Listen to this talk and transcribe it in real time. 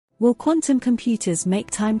Will quantum computers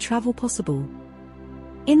make time travel possible?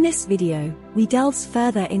 In this video, we delve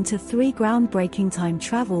further into 3 groundbreaking time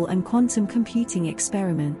travel and quantum computing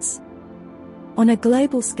experiments. On a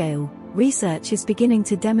global scale, research is beginning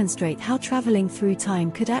to demonstrate how traveling through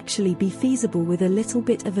time could actually be feasible with a little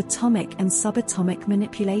bit of atomic and subatomic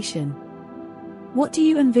manipulation. What do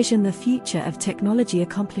you envision the future of technology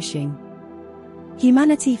accomplishing?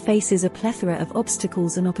 Humanity faces a plethora of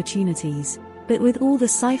obstacles and opportunities, but with all the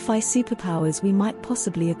sci-fi superpowers we might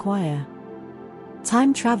possibly acquire,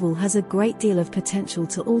 time travel has a great deal of potential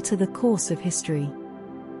to alter the course of history.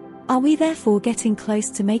 Are we therefore getting close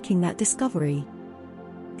to making that discovery?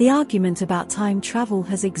 The argument about time travel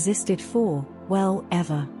has existed for, well,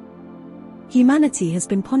 ever. Humanity has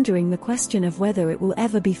been pondering the question of whether it will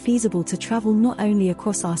ever be feasible to travel not only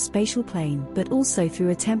across our spatial plane but also through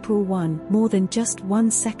a temporal one more than just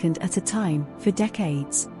 1 second at a time, for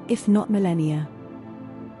decades, if not millennia.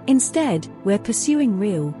 Instead, we're pursuing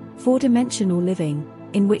real, 4-dimensional living,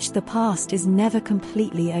 in which the past is never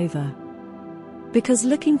completely over. Because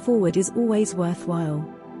looking forward is always worthwhile.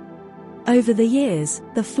 Over the years,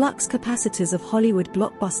 the flux capacitors of Hollywood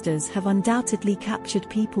blockbusters have undoubtedly captured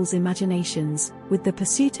people's imaginations, with the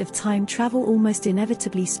pursuit of time travel almost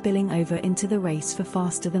inevitably spilling over into the race for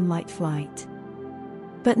faster-than-light flight.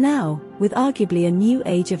 But now, with arguably a new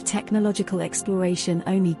age of technological exploration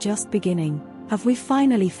only just beginning, have we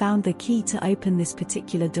finally found the key to open this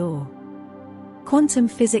particular door? Quantum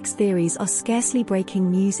physics theories are scarcely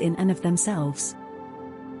breaking news in and of themselves.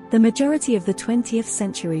 The majority of the 20th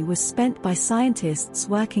century was spent by scientists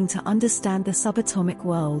working to understand the subatomic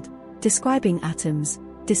world, describing atoms,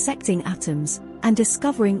 dissecting atoms, and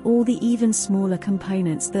discovering all the even smaller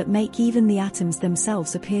components that make even the atoms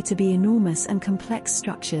themselves appear to be enormous and complex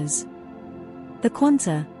structures. The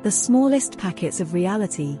quanta, the smallest packets of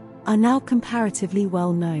reality, are now comparatively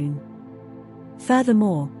well known.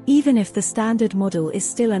 Furthermore, even if the Standard Model is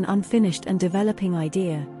still an unfinished and developing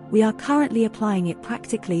idea, we are currently applying it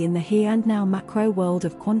practically in the here-and-now macro world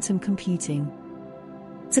of quantum computing.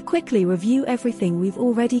 To quickly review everything we've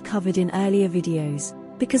already covered in earlier videos,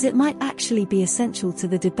 because it might actually be essential to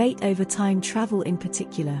the debate over time travel in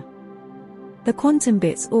particular. The quantum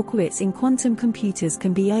bits or qubits in quantum computers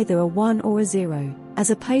can be either a 1 or a 0, as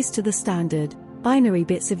opposed to the standard, binary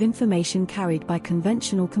bits of information carried by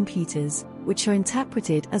conventional computers, which are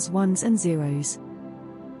interpreted as 1s and 0s.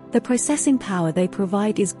 The processing power they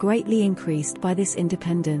provide is greatly increased by this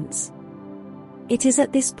independence. It is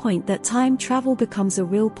at this point that time travel becomes a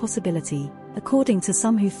real possibility, according to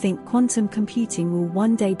some who think quantum computing will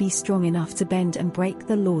one day be strong enough to bend and break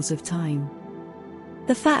the laws of time.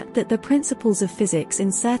 The fact that the principles of physics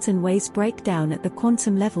in certain ways break down at the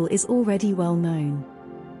quantum level is already well known.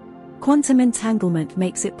 Quantum entanglement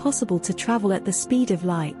makes it possible to travel at the speed of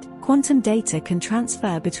light, quantum data can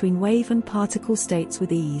transfer between wave and particle states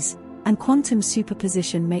with ease, and quantum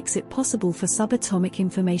superposition makes it possible for subatomic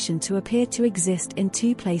information to appear to exist in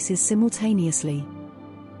 2 places simultaneously.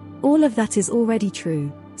 All of that is already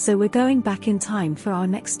true, so we're going back in time for our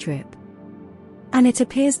next trip. And it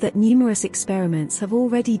appears that numerous experiments have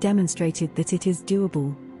already demonstrated that it is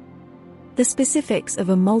doable. The specifics of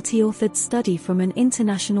a multi-authored study from an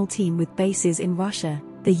international team with bases in Russia,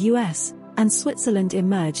 the US, and Switzerland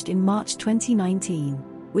emerged in March 2019,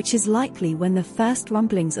 which is likely when the first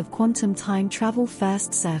rumblings of quantum time travel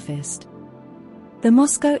first surfaced. The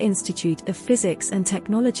Moscow Institute of Physics and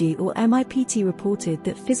Technology or MIPT reported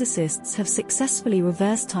that physicists have successfully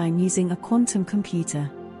reversed time using a quantum computer.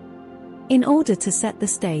 In order to set the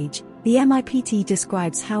stage, the MIPT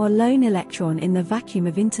describes how a lone electron in the vacuum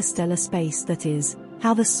of interstellar space, that is,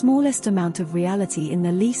 how the smallest amount of reality in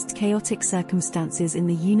the least chaotic circumstances in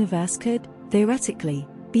the universe could, theoretically,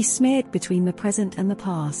 be smeared between the present and the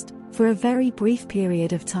past, for a very brief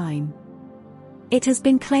period of time. It has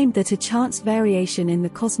been claimed that a chance variation in the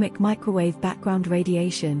cosmic microwave background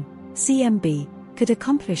radiation, CMB, could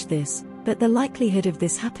accomplish this, but the likelihood of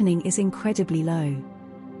this happening is incredibly low.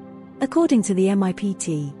 According to the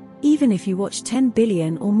MIPT, even if you watch 10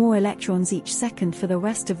 billion or more electrons each second for the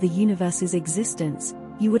rest of the universe's existence,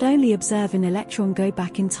 you would only observe an electron go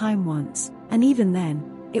back in time once, and even then,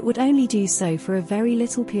 it would only do so for a very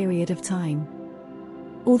little period of time.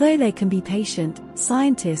 Although they can be patient,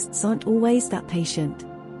 scientists aren't always that patient.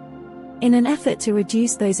 In an effort to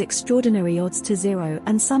reduce those extraordinary odds to 0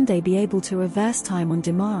 and someday be able to reverse time on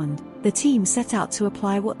demand, the team set out to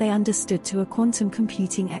apply what they understood to a quantum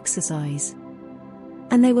computing exercise.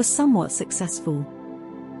 And they were somewhat successful.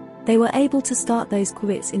 They were able to start those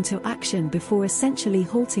qubits into action before essentially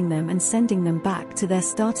halting them and sending them back to their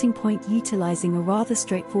starting point utilizing a rather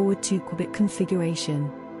straightforward 2-qubit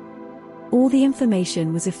configuration. All the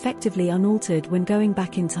information was effectively unaltered when going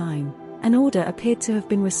back in time, and order appeared to have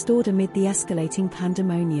been restored amid the escalating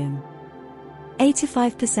pandemonium.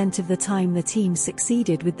 85% of the time the team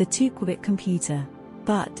succeeded with the 2-qubit computer,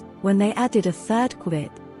 but, when they added a third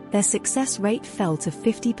qubit, their success rate fell to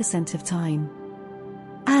 50% of time.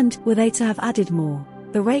 And, were they to have added more,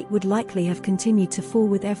 the rate would likely have continued to fall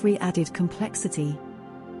with every added complexity.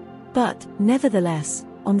 But, nevertheless,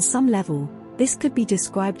 on some level, this could be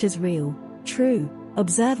described as real, true,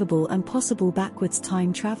 observable and possible backwards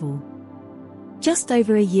time travel. Just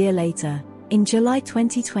over a year later, in July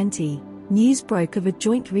 2020, news broke of a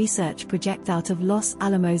joint research project out of Los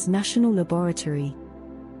Alamos National Laboratory.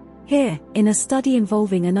 Here, in a study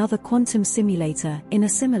involving another quantum simulator in a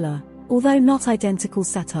similar, although not identical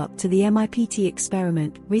setup to the MIPT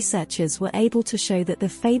experiment, researchers were able to show that the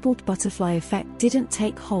fabled butterfly effect didn't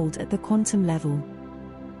take hold at the quantum level.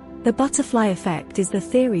 The butterfly effect is the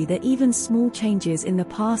theory that even small changes in the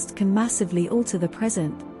past can massively alter the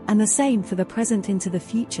present, and the same for the present into the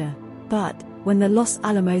future. But, when the Los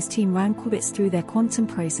Alamos team ran qubits through their quantum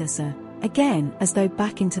processor, again as though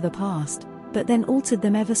back into the past, but then altered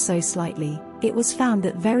them ever so slightly, it was found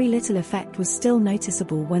that very little effect was still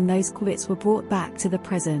noticeable when those qubits were brought back to the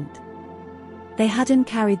present. They hadn't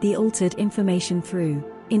carried the altered information through,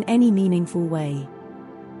 in any meaningful way.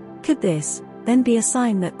 Could this, then, be a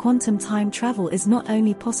sign that quantum time travel is not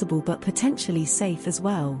only possible but potentially safe as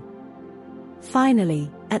well?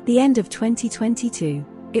 Finally, at the end of 2022,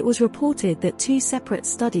 it was reported that 2 separate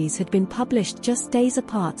studies had been published just days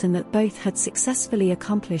apart and that both had successfully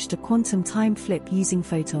accomplished a quantum time flip using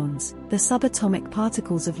photons, the subatomic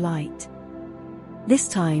particles of light. This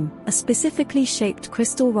time, a specifically shaped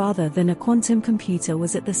crystal rather than a quantum computer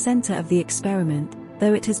was at the center of the experiment,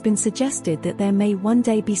 though it has been suggested that there may one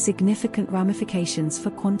day be significant ramifications for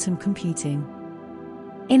quantum computing.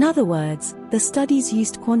 In other words, the studies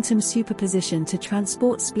used quantum superposition to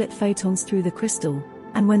transport split photons through the crystal,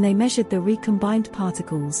 and when they measured the recombined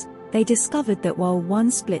particles, they discovered that while one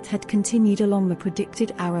split had continued along the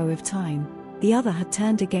predicted arrow of time, the other had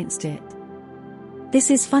turned against it. This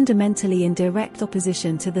is fundamentally in direct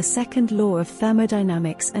opposition to the second law of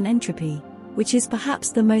thermodynamics and entropy, which is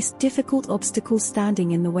perhaps the most difficult obstacle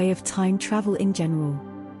standing in the way of time travel in general.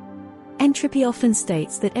 Entropy often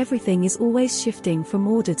states that everything is always shifting from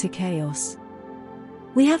order to chaos.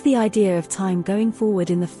 We have the idea of time going forward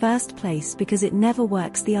in the first place because it never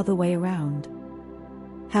works the other way around.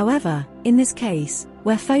 However, in this case,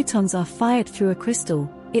 where photons are fired through a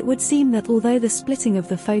crystal, it would seem that although the splitting of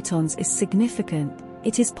the photons is significant,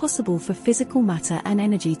 it is possible for physical matter and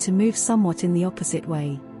energy to move somewhat in the opposite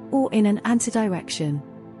way, or in an antidirection.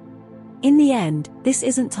 In the end, this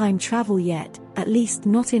isn't time travel yet, at least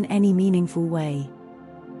not in any meaningful way.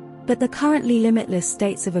 But the currently limitless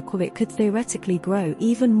states of a qubit could theoretically grow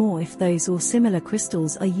even more if those or similar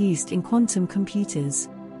crystals are used in quantum computers.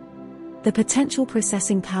 The potential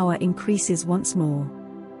processing power increases once more.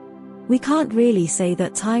 We can't really say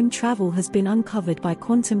that time travel has been uncovered by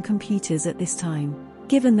quantum computers at this time,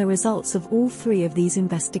 given the results of all 3 of these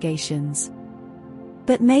investigations.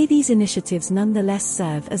 But may these initiatives nonetheless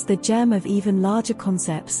serve as the germ of even larger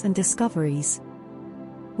concepts and discoveries.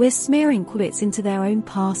 We're smearing qubits into their own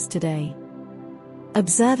past today,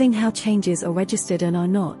 observing how changes are registered and are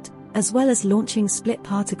not, as well as launching split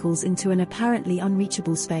particles into an apparently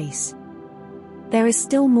unreachable space. There is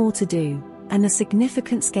still more to do, and a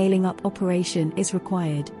significant scaling up operation is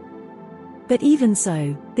required. But even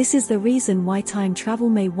so, this is the reason why time travel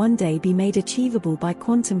may one day be made achievable by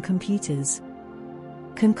quantum computers.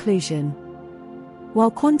 Conclusion.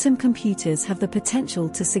 While quantum computers have the potential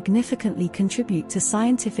to significantly contribute to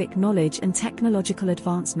scientific knowledge and technological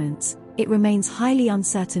advancements, it remains highly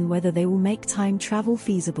uncertain whether they will make time travel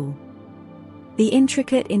feasible. The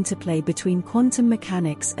intricate interplay between quantum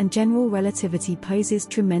mechanics and general relativity poses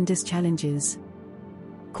tremendous challenges.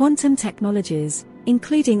 Quantum technologies,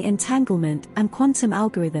 including entanglement and quantum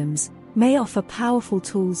algorithms, may offer powerful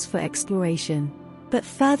tools for exploration, but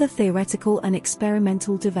further theoretical and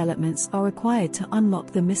experimental developments are required to unlock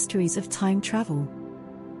the mysteries of time travel.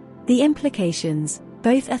 The implications,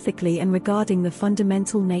 both ethically and regarding the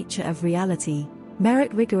fundamental nature of reality,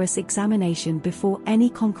 merit rigorous examination before any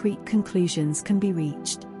concrete conclusions can be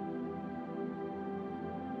reached.